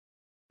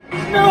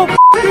No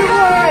f***ing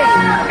way!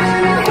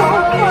 No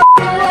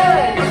f***ing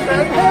way!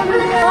 That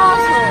is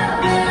awesome!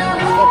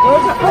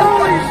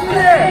 Holy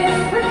shit!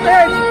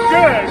 That's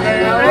good,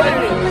 man!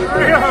 That is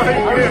really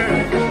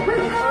good!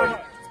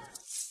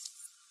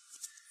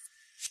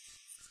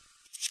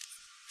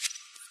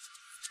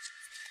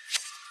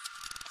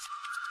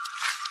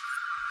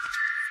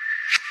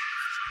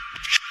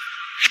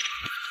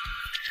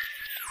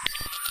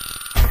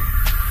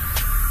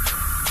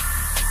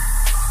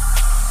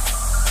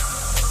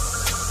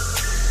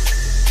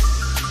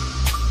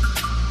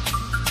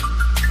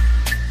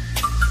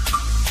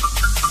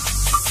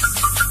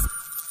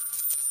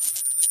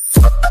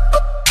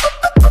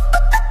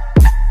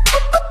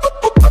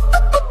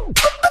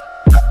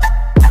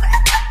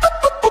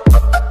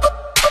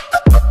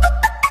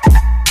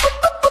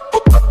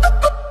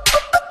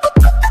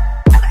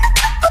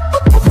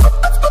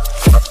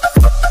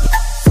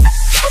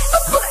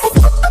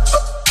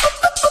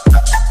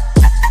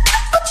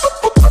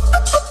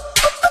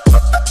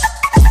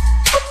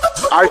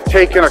 I've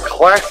taken a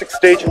classic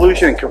stage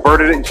illusion and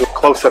converted it into a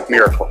close-up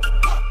miracle.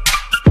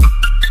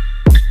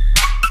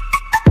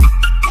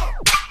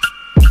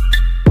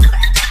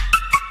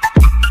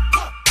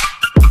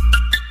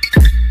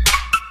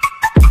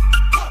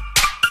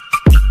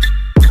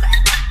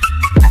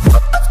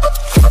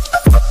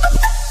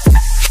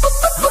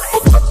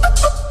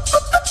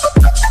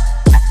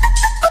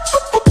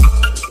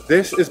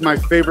 This is my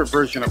favorite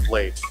version of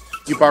Blade.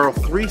 You borrow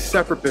 3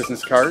 separate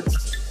business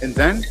cards, and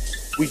then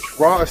we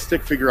draw a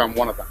stick figure on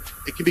one of them.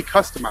 It can be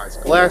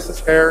customized, glasses,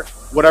 hair,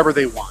 whatever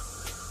they want.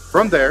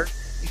 From there,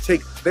 you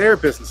take their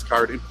business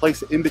card and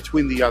place it in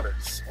between the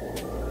others.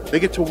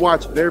 They get to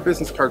watch their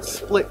business card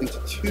split into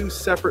 2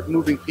 separate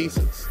moving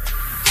pieces.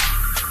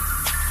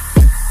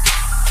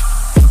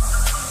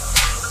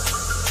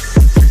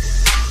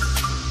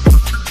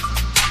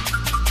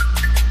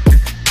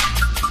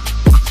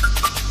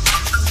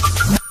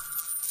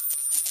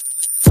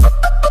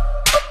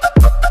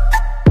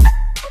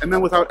 And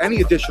then without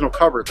any additional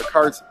cover, the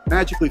cards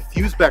magically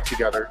fuse back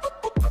together,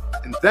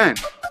 and then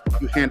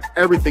you hand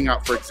everything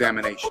out for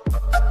examination.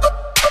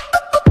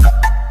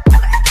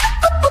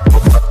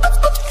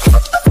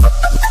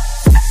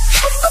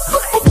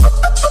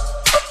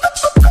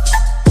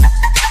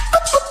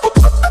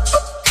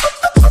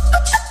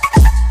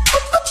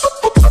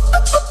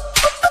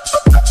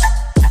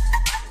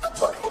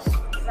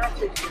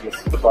 This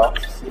is the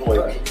box, see the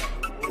label.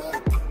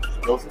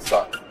 Goes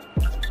inside.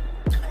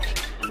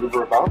 Move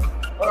her about.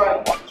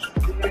 Watch.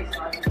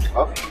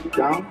 Up,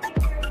 down,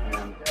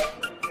 and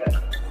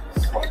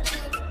slice.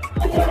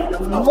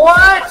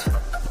 What?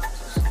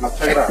 Now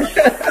check it out.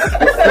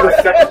 Let's do the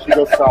second she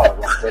goes solid.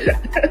 Ready?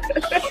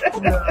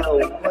 No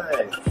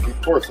way. Of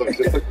course, like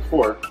just like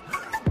before.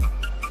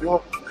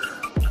 Well,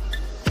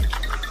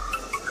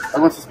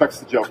 everyone suspects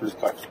the joke is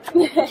touch.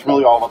 It's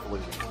really all about the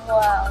lady.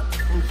 Wow.